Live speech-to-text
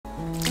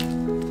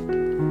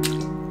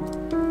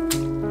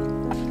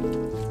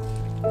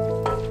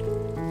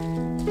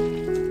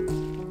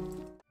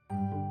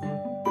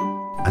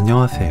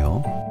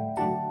안녕하세요.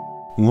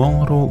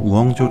 우엉으로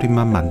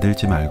우엉조림만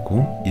만들지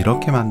말고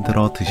이렇게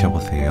만들어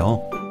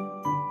드셔보세요.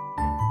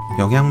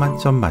 영양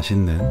만점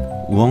맛있는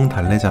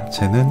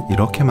우엉달래잡채는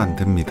이렇게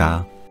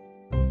만듭니다.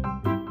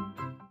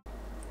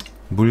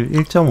 물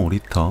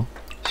 1.5리터,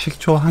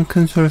 식초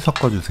 1큰술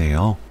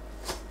섞어주세요.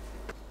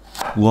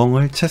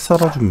 우엉을 채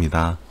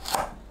썰어줍니다.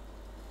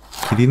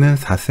 길이는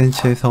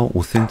 4cm에서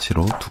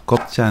 5cm로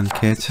두껍지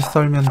않게 채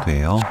썰면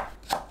돼요.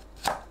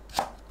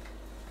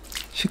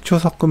 식초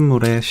섞은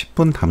물에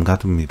 10분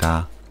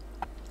담가둡니다.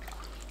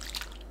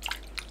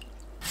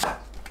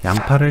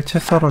 양파를 채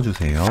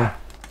썰어주세요.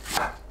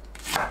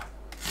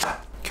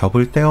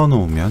 겹을 떼어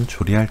놓으면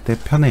조리할 때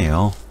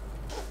편해요.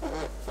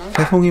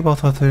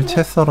 새송이버섯을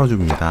채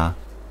썰어줍니다.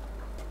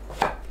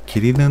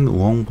 길이는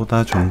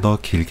우엉보다 좀 더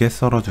길게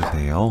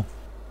썰어주세요.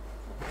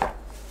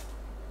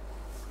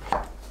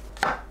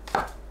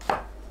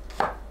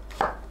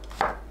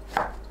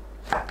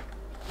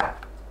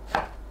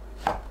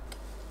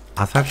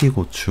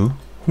 아삭이고추,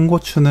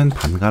 홍고추는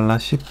반 갈라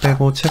씨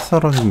빼고 채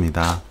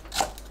썰어줍니다.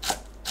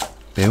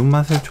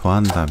 매운맛을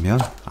좋아한다면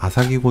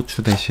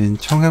아삭이고추 대신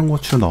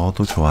청양고추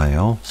넣어도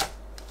좋아요.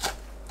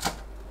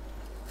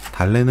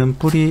 달래는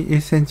뿌리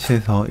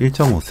 1cm에서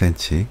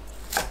 1.5cm,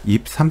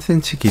 잎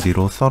 3cm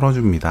길이로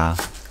썰어줍니다.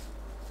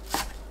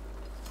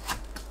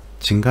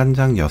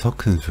 진간장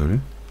 6큰술,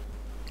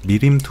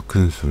 미림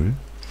 2큰술,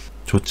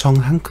 조청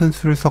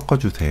 1큰술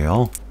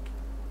섞어주세요.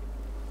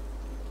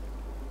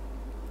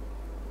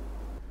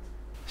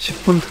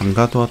 10분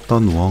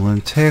담가두었던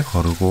우엉은 체에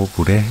거르고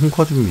물에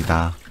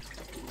헹궈줍니다.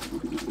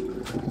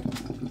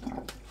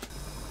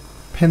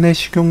 팬에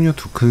식용유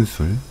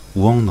 2큰술,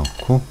 우엉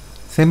넣고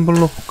센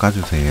불로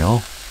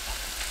볶아주세요.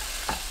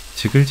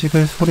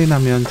 지글지글 소리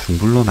나면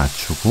중불로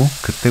낮추고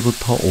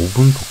그때부터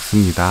 5분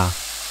볶습니다.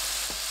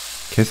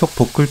 계속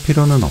볶을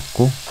필요는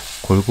없고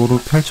골고루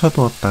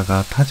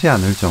펼쳐두었다가 타지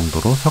않을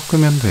정도로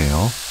섞으면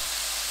돼요.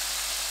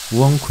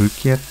 우엉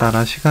굵기에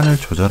따라 시간을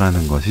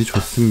조절하는 것이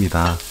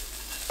좋습니다.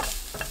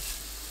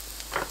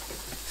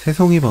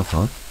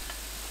 새송이버섯,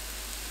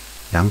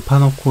 양파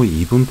넣고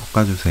 2분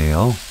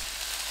볶아주세요.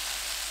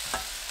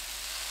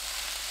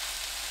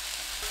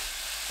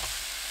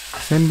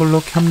 센 불로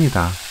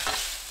켭니다.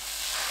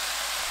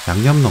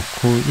 양념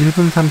넣고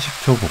 1분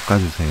 30초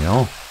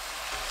볶아주세요.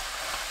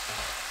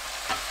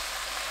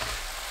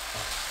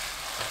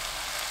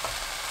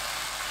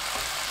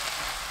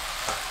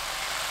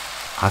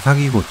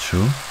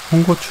 아삭이고추,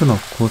 홍고추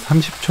넣고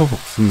 30초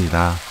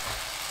볶습니다.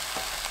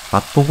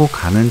 맛보고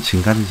간은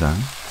진간장,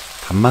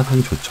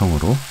 단맛은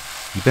조청으로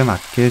입에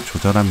맞게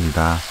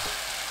조절합니다.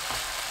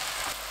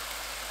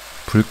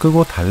 불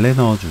끄고 달래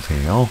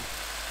넣어주세요.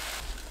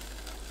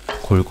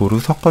 골고루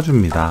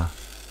섞어줍니다.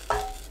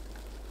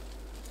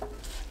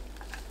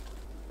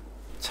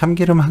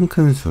 참기름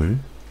 1큰술,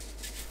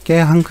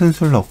 깨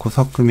 1큰술 넣고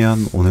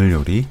섞으면 오늘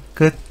요리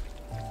끝!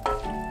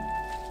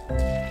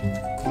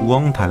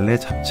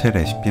 우엉달래잡채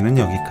레시피는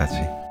여기까지.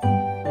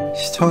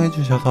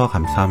 시청해주셔서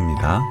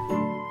감사합니다.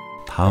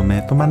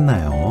 다음에 또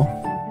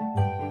만나요.